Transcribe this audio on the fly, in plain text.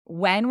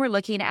when we're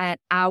looking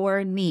at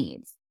our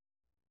needs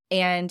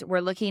and we're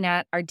looking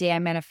at our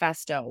damn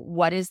manifesto,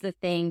 what is the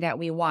thing that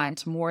we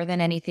want more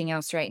than anything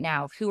else right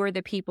now? Who are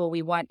the people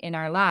we want in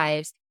our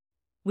lives?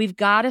 We've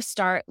got to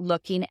start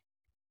looking at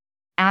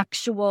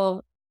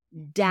actual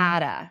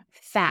data,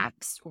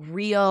 facts,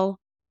 real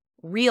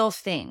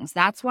things.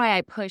 That's why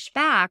I push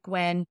back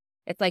when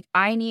it's like,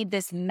 I need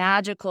this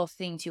magical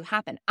thing to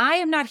happen. I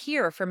am not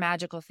here for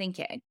magical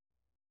thinking.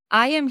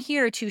 I am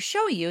here to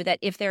show you that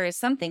if there is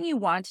something you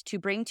want to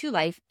bring to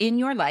life in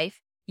your life,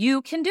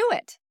 you can do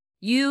it.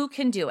 You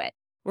can do it.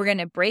 We're going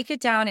to break it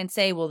down and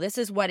say, well, this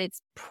is what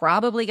it's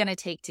probably going to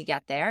take to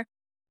get there.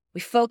 We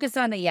focus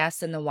on the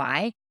yes and the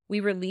why. We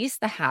release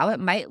the how. It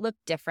might look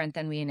different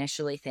than we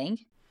initially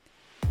think.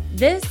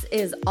 This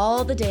is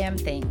All the Damn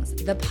Things,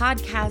 the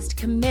podcast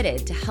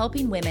committed to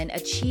helping women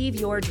achieve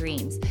your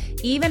dreams,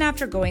 even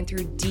after going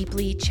through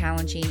deeply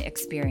challenging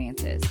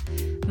experiences.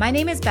 My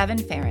name is Bevan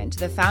Farrand,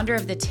 the founder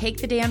of the Take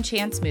the Damn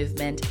Chance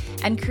movement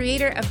and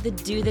creator of the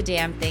Do the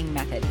Damn Thing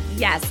method.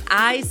 Yes,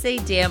 I say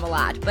damn a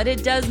lot, but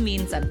it does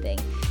mean something.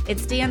 It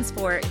stands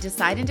for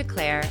Decide and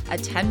Declare,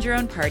 Attend Your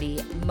Own Party,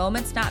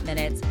 Moments Not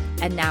Minutes,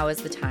 and Now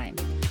is the Time.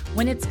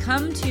 When it's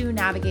come to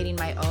navigating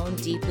my own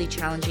deeply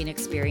challenging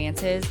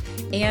experiences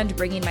and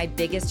bringing my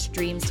biggest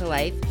dreams to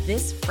life,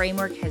 this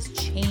framework has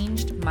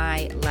changed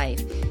my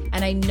life,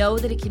 and I know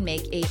that it can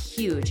make a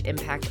huge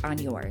impact on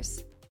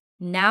yours.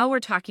 Now we're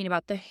talking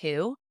about the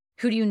who.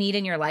 Who do you need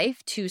in your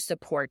life to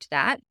support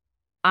that?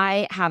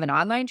 I have an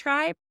online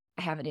tribe.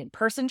 I have an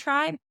in-person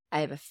tribe.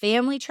 I have a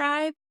family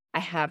tribe. I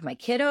have my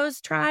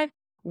kiddos tribe.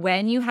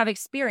 When you have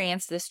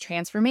experienced this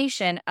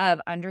transformation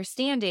of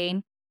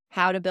understanding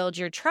how to build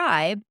your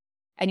tribe,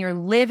 and you're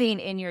living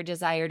in your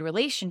desired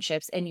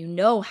relationships and you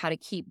know how to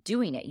keep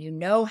doing it. You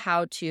know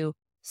how to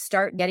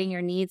start getting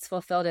your needs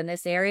fulfilled in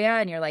this area.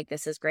 And you're like,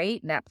 this is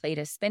great. And that plate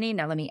is spinning.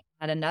 Now let me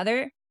add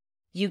another.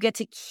 You get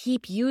to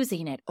keep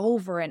using it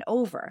over and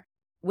over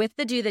with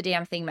the Do the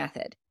Damn Thing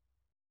method.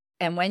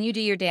 And when you do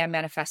your damn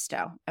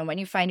manifesto and when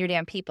you find your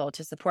damn people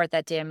to support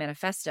that damn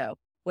manifesto,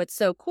 what's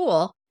so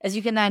cool is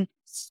you can then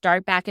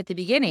start back at the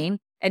beginning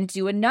and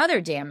do another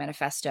damn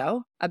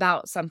manifesto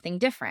about something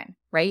different,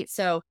 right?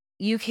 So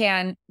you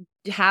can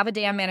have a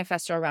damn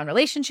manifesto around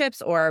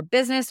relationships or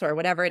business or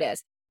whatever it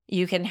is.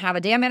 You can have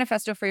a damn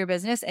manifesto for your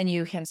business and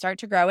you can start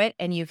to grow it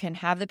and you can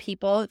have the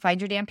people,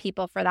 find your damn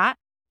people for that.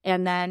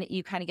 And then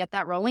you kind of get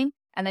that rolling.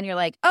 And then you're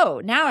like,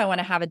 oh, now I want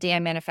to have a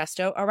damn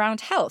manifesto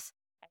around health.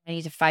 I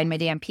need to find my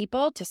damn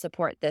people to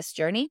support this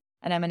journey.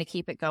 And I'm going to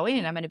keep it going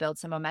and I'm going to build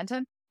some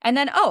momentum. And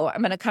then, oh,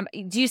 I'm going to come.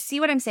 Do you see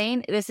what I'm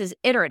saying? This is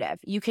iterative.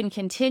 You can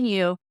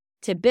continue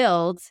to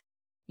build.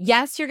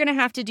 Yes, you're going to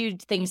have to do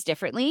things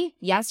differently.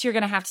 Yes, you're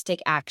going to have to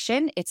take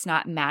action. It's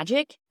not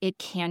magic. It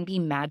can be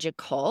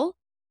magical.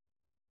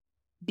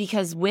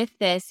 Because with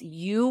this,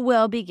 you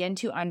will begin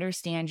to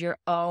understand your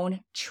own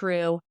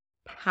true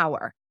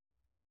power.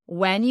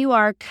 When you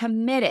are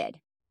committed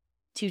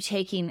to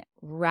taking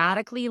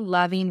radically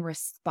loving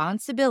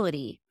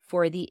responsibility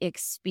for the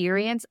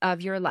experience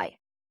of your life,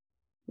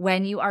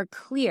 when you are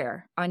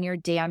clear on your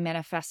damn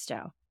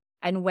manifesto,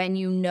 and when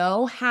you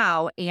know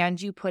how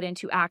and you put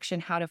into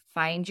action how to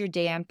find your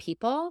damn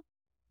people,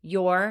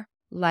 your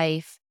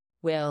life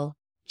will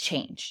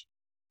change.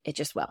 It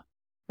just will,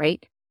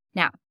 right?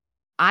 Now,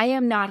 I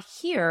am not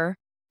here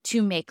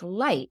to make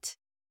light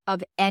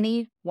of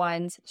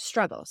anyone's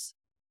struggles.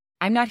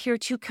 I'm not here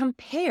to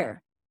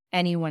compare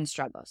anyone's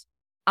struggles.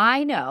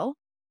 I know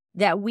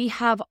that we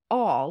have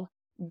all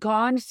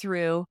gone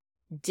through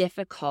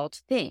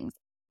difficult things.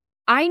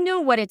 I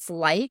know what it's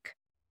like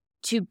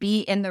to be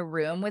in the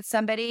room with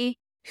somebody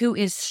who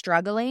is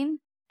struggling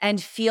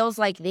and feels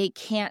like they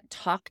can't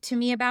talk to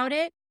me about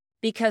it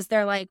because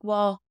they're like,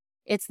 well,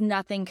 it's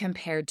nothing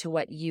compared to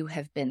what you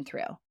have been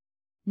through.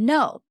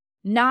 No,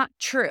 not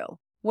true.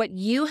 What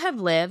you have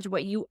lived,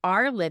 what you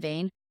are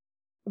living,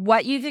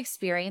 what you've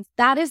experienced,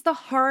 that is the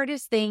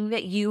hardest thing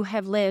that you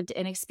have lived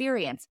and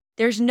experienced.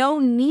 There's no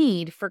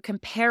need for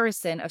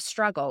comparison of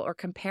struggle or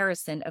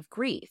comparison of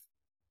grief.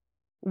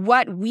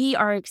 What we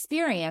are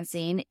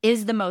experiencing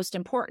is the most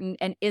important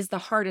and is the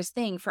hardest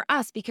thing for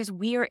us because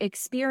we are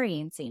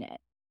experiencing it.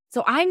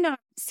 So I'm not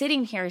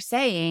sitting here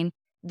saying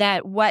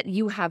that what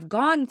you have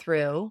gone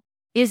through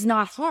is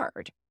not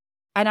hard.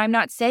 And I'm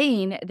not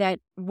saying that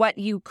what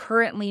you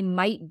currently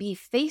might be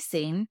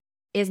facing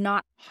is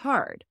not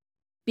hard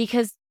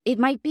because it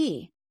might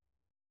be.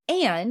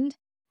 And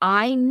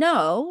I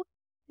know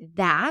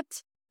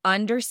that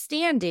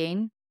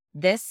understanding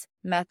this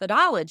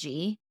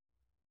methodology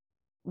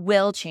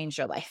will change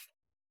your life.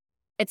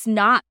 It's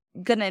not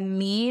going to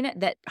mean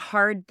that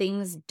hard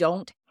things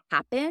don't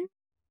happen,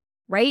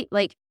 right?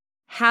 Like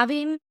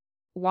having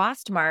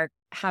lost Mark,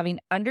 having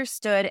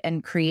understood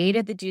and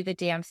created the Do the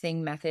Damn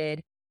Thing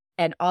method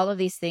and all of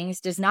these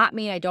things does not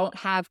mean I don't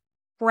have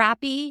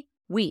crappy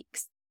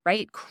weeks,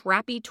 right?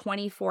 Crappy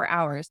 24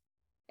 hours.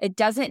 It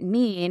doesn't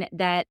mean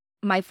that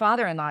my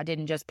father-in-law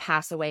didn't just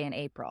pass away in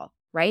April,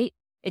 right?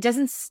 It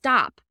doesn't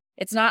stop.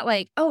 It's not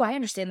like, oh, I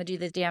understand the Do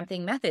the Damn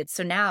Thing method.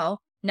 So now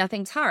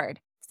nothing's hard.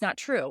 That's not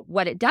true.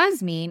 What it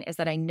does mean is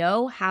that I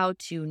know how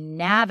to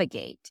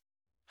navigate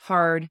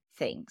hard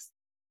things.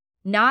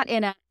 Not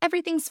in a,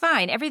 everything's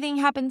fine, everything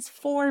happens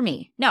for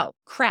me. No,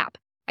 crap.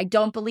 I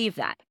don't believe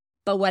that.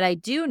 But what I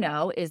do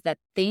know is that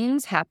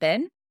things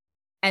happen,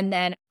 and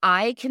then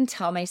I can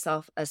tell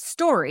myself a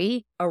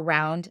story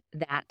around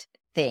that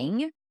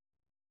thing.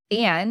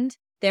 And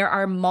there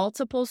are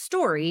multiple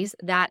stories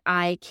that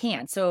I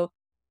can. So,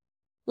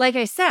 like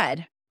I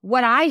said,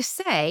 what I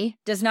say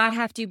does not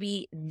have to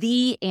be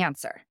the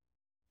answer.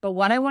 But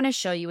what I want to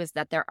show you is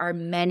that there are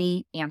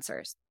many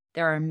answers.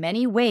 There are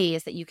many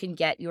ways that you can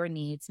get your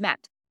needs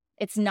met.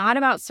 It's not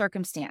about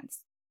circumstance.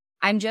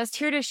 I'm just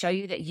here to show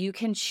you that you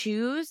can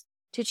choose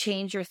to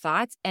change your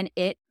thoughts and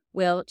it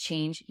will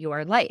change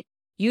your life.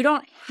 You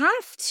don't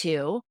have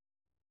to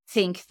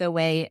think the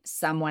way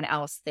someone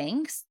else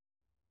thinks.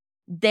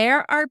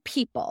 There are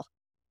people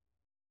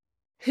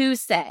who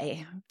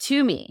say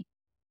to me,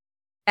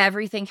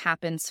 everything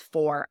happens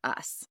for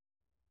us,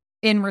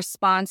 in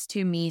response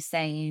to me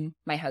saying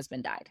my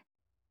husband died.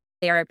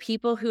 There are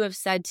people who have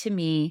said to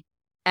me,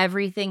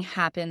 everything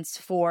happens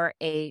for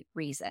a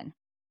reason,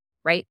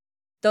 right?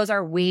 Those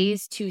are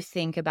ways to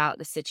think about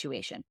the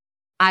situation.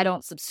 I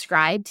don't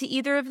subscribe to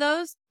either of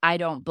those. I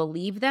don't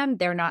believe them.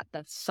 They're not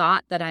the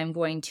thought that I'm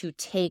going to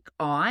take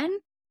on,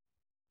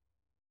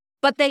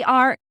 but they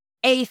are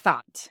a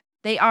thought.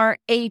 They are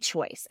a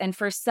choice. And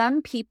for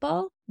some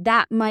people,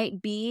 that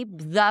might be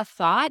the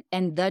thought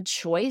and the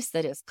choice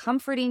that is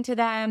comforting to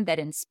them, that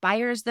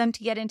inspires them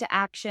to get into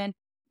action.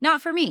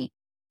 Not for me.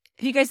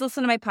 If you guys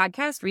listen to my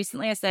podcast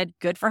recently, I said,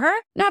 good for her,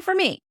 not for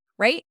me,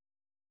 right?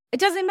 It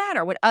doesn't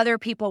matter what other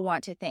people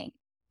want to think.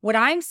 What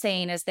I'm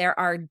saying is there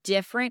are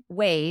different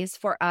ways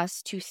for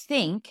us to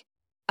think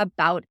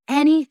about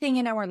anything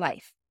in our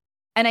life.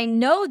 And I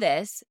know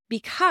this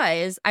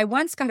because I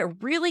once got a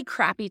really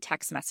crappy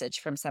text message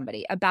from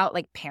somebody about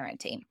like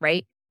parenting,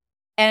 right?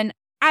 And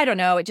I don't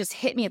know, it just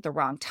hit me at the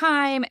wrong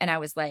time. And I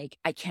was like,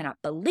 I cannot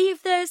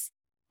believe this.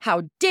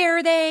 How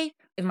dare they?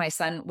 And my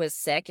son was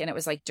sick and it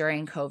was like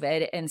during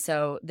COVID. And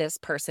so this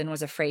person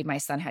was afraid my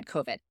son had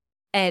COVID.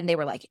 And they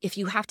were like, if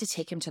you have to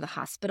take him to the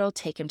hospital,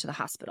 take him to the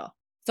hospital.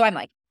 So I'm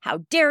like, how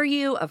dare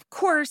you? Of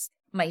course,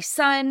 my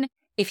son,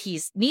 if he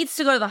needs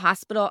to go to the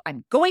hospital,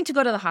 I'm going to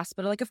go to the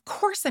hospital. Like, of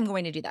course I'm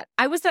going to do that.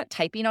 I was not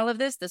typing all of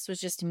this. This was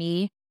just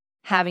me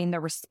having the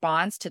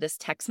response to this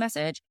text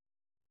message.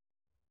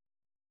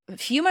 A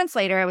few months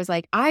later, I was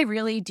like, I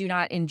really do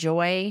not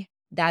enjoy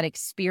that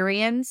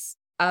experience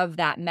of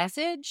that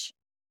message.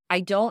 I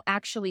don't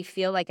actually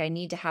feel like I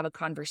need to have a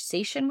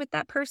conversation with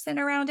that person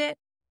around it.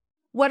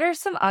 What are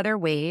some other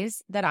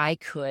ways that I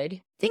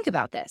could think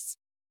about this?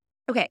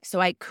 Okay,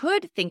 so I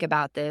could think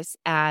about this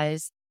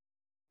as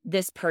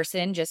this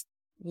person just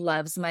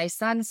loves my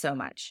son so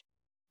much.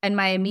 And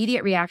my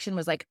immediate reaction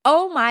was like,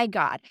 oh my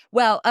God,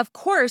 well, of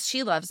course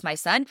she loves my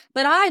son,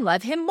 but I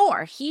love him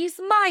more. He's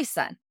my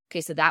son.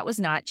 Okay, so that was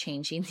not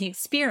changing the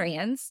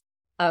experience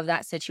of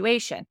that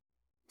situation.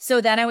 So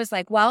then I was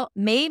like, well,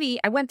 maybe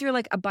I went through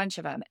like a bunch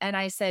of them. And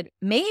I said,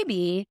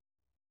 maybe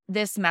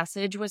this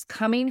message was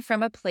coming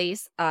from a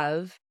place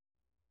of,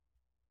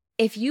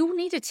 if you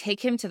need to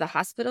take him to the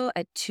hospital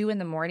at 2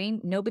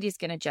 a.m, nobody's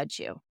going to judge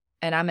you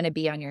and I'm going to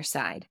be on your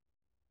side.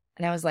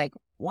 And I was like,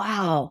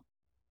 wow,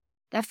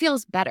 that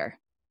feels better,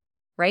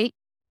 right?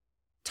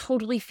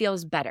 Totally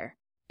feels better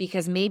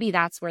because maybe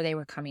that's where they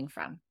were coming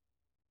from.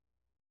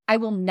 I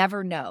will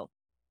never know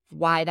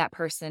why that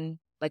person,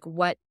 like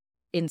what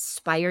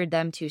inspired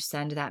them to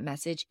send that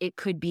message. It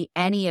could be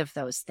any of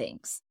those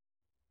things.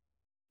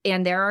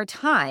 And there are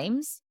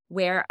times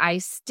where I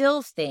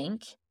still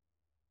think,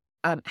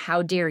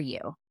 how dare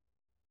you?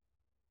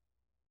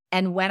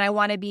 And when I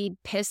want to be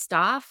pissed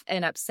off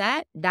and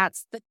upset,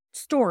 that's the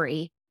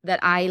story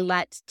that I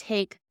let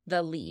take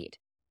the lead.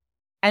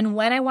 And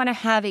when I want to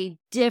have a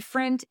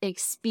different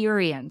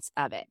experience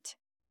of it,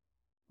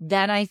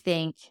 then I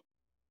think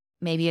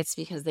maybe it's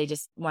because they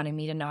just wanted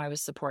me to know I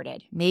was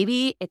supported.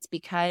 Maybe it's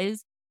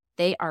because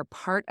they are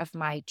part of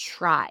my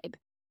tribe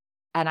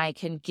and I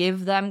can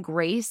give them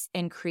grace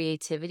and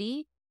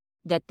creativity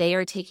that they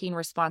are taking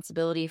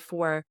responsibility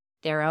for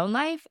their own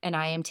life and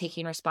I am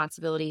taking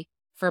responsibility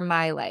for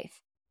my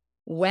life.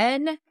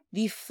 When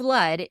the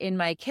flood in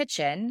my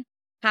kitchen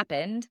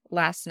happened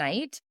last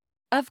night,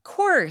 of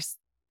course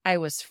I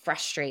was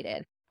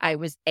frustrated. I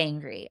was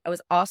angry. I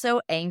was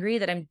also angry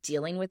that I'm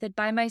dealing with it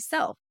by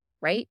myself,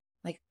 right?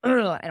 Like,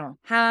 I don't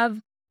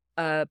have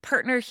a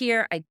partner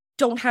here. I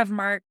don't have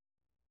Mark.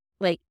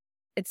 Like,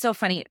 it's so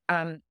funny.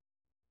 I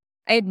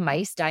had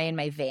mice die in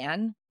my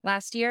van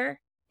last year.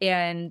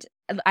 And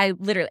I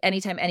literally,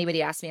 anytime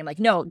anybody asks me, I'm like,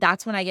 no,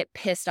 that's when I get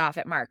pissed off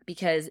at Mark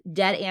because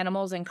dead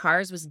animals in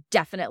cars was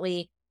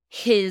definitely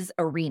his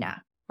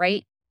arena,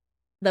 right?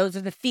 Those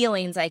are the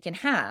feelings I can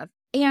have.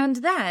 And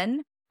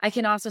then I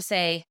can also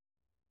say,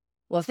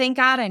 well, thank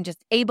God I'm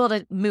just able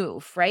to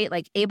move, right?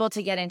 Like able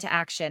to get into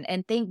action.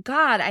 And thank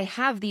God I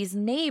have these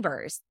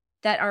neighbors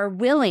that are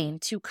willing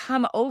to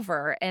come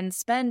over and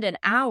spend an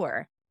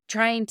hour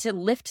trying to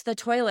lift the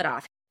toilet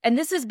off. And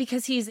this is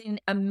because he's an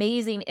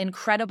amazing,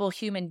 incredible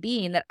human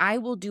being that I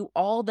will do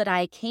all that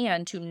I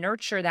can to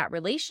nurture that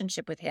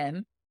relationship with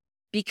him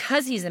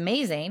because he's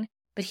amazing.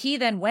 But he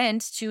then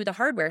went to the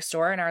hardware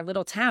store in our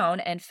little town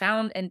and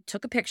found and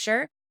took a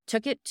picture,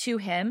 took it to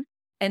him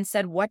and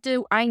said, what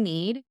do I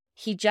need?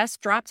 He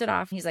just dropped it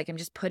off. He's like, I'm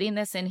just putting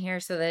this in here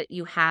so that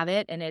you have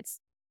it and it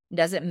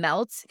doesn't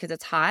melt because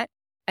it's hot.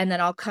 And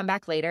then I'll come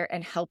back later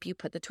and help you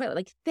put the toilet.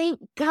 Like, thank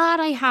God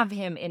I have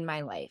him in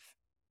my life.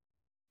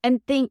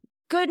 And thank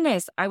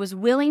goodness I was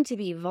willing to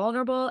be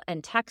vulnerable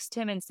and text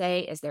him and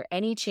say, is there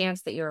any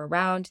chance that you're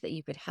around that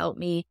you could help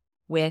me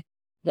with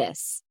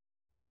this?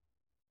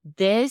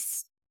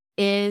 This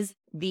is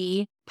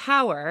the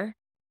power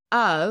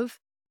of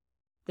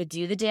the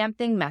do the damn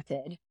thing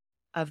method,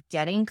 of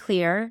getting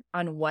clear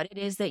on what it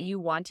is that you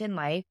want in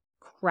life,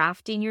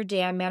 crafting your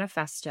damn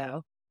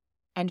manifesto,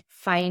 and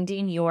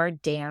finding your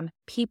damn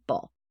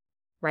people,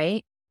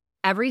 right?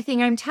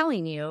 Everything I'm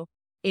telling you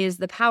is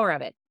the power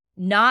of it.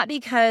 Not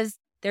because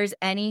there's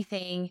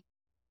anything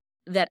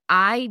that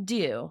I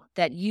do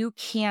that you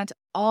can't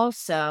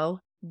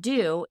also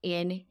do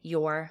in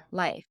your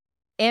life.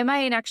 Am I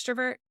an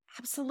extrovert?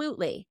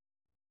 Absolutely.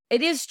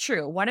 It is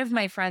true. One of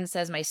my friends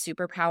says my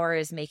superpower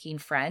is making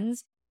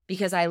friends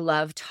because I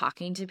love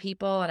talking to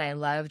people and I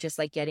love just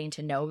like getting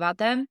to know about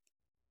them.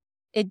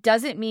 It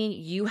doesn't mean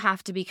you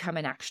have to become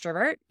an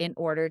extrovert in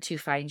order to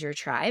find your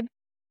tribe.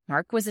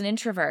 Mark was an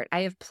introvert.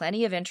 I have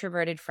plenty of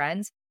introverted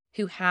friends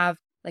who have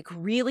like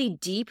really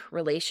deep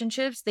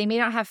relationships. They may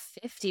not have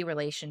 50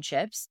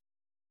 relationships,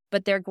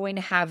 but they're going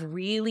to have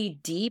really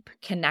deep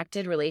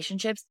connected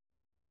relationships.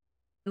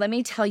 Let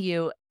me tell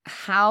you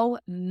how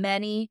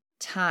many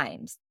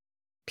times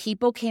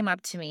people came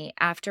up to me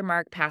after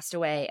Mark passed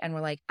away and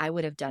were like, I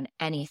would have done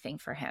anything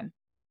for him,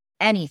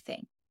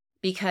 anything,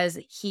 because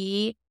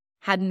he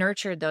had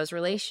nurtured those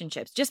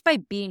relationships just by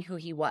being who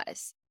he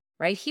was,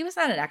 right? He was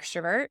not an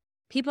extrovert.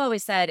 People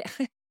always said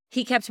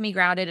he kept me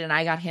grounded and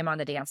I got him on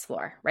the dance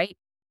floor, right?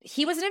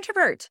 He was an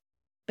introvert,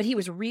 but he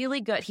was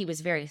really good. He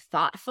was very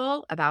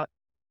thoughtful about,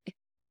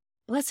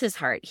 bless his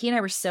heart. He and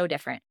I were so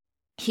different.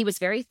 He was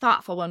very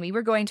thoughtful. When we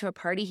were going to a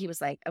party, he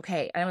was like,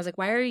 okay. And I was like,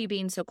 why are you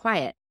being so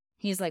quiet?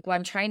 He's like, well,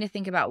 I'm trying to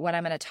think about what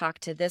I'm going to talk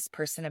to this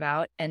person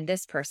about and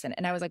this person.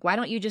 And I was like, why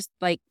don't you just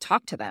like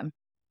talk to them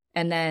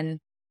and then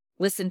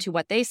listen to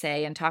what they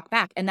say and talk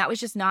back? And that was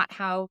just not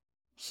how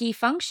he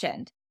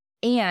functioned.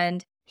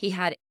 And he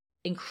had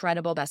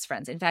incredible best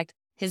friends. In fact,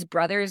 his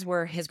brothers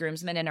were his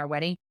groomsmen in our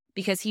wedding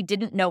because he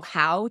didn't know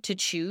how to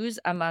choose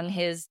among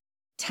his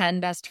 10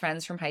 best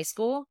friends from high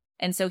school.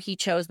 And so he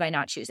chose by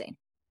not choosing,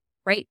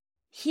 right?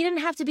 He didn't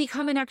have to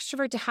become an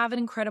extrovert to have an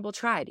incredible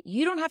tribe.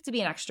 You don't have to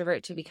be an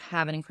extrovert to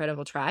have an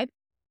incredible tribe.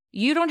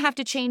 You don't have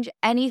to change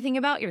anything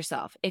about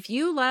yourself. If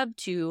you love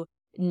to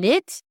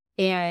knit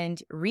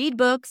and read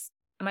books,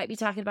 I might be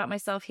talking about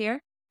myself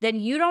here,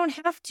 then you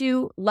don't have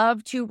to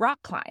love to rock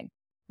climb,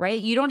 right?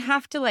 You don't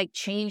have to like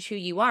change who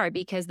you are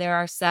because there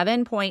are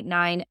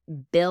 7.9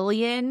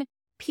 billion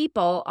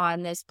people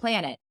on this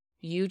planet.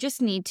 You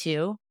just need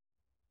to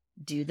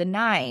do the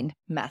 9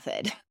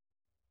 method.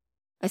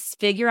 Let's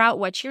figure out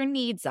what your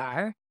needs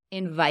are,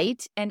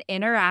 invite and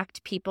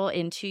interact people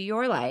into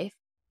your life,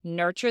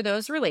 nurture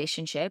those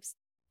relationships,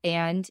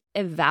 and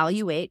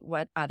evaluate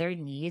what other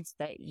needs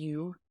that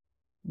you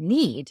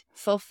need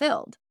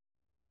fulfilled.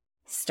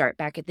 Start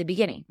back at the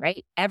beginning,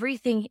 right?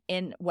 Everything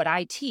in what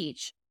I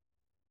teach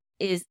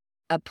is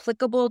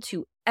applicable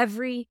to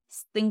every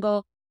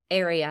single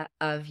area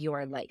of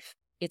your life.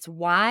 It's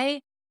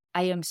why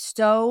I am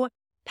so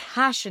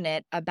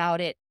passionate about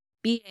it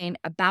being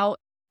about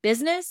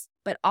business,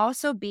 but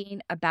also being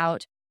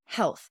about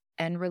health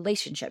and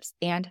relationships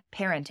and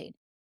parenting.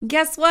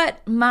 Guess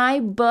what? My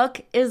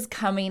book is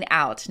coming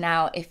out.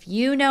 Now, if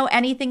you know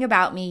anything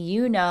about me,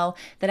 you know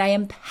that I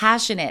am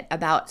passionate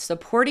about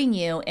supporting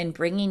you in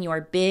bringing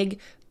your big,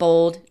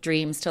 bold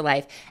dreams to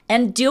life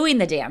and doing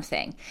the damn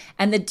thing.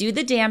 And the do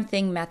the damn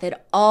thing method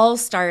all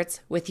starts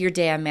with your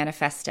damn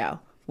manifesto,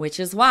 which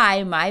is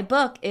why my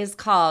book is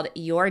called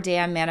Your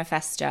Damn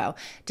Manifesto.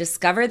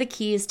 Discover the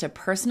keys to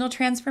personal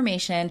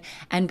transformation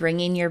and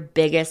bringing your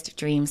biggest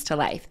dreams to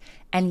life.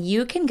 And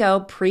you can go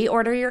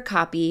pre-order your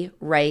copy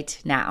right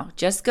now.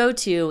 Just go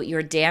to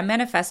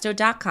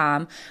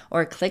yourdamnmanifesto.com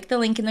or click the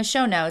link in the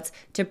show notes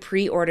to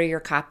pre-order your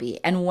copy.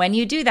 And when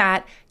you do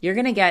that, you're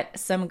going to get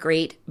some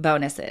great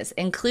bonuses,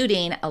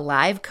 including a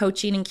live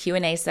coaching and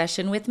Q&A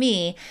session with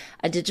me,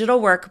 a digital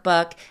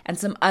workbook, and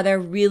some other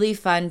really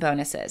fun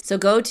bonuses. So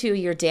go to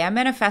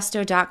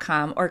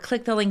yourdamnmanifesto.com or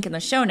click the link in the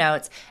show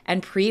notes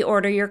and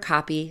pre-order your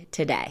copy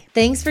today.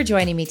 Thanks for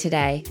joining me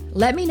today.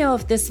 Let me know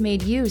if this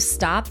made you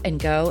stop and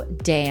go,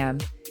 damn.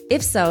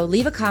 If so,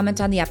 leave a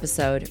comment on the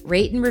episode,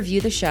 rate and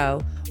review the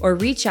show, or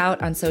reach out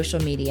on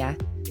social media.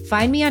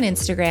 Find me on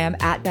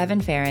Instagram at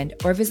Bevan Farrand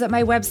or visit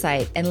my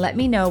website and let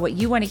me know what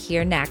you want to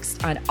hear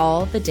next on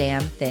All the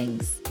Damn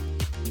Things.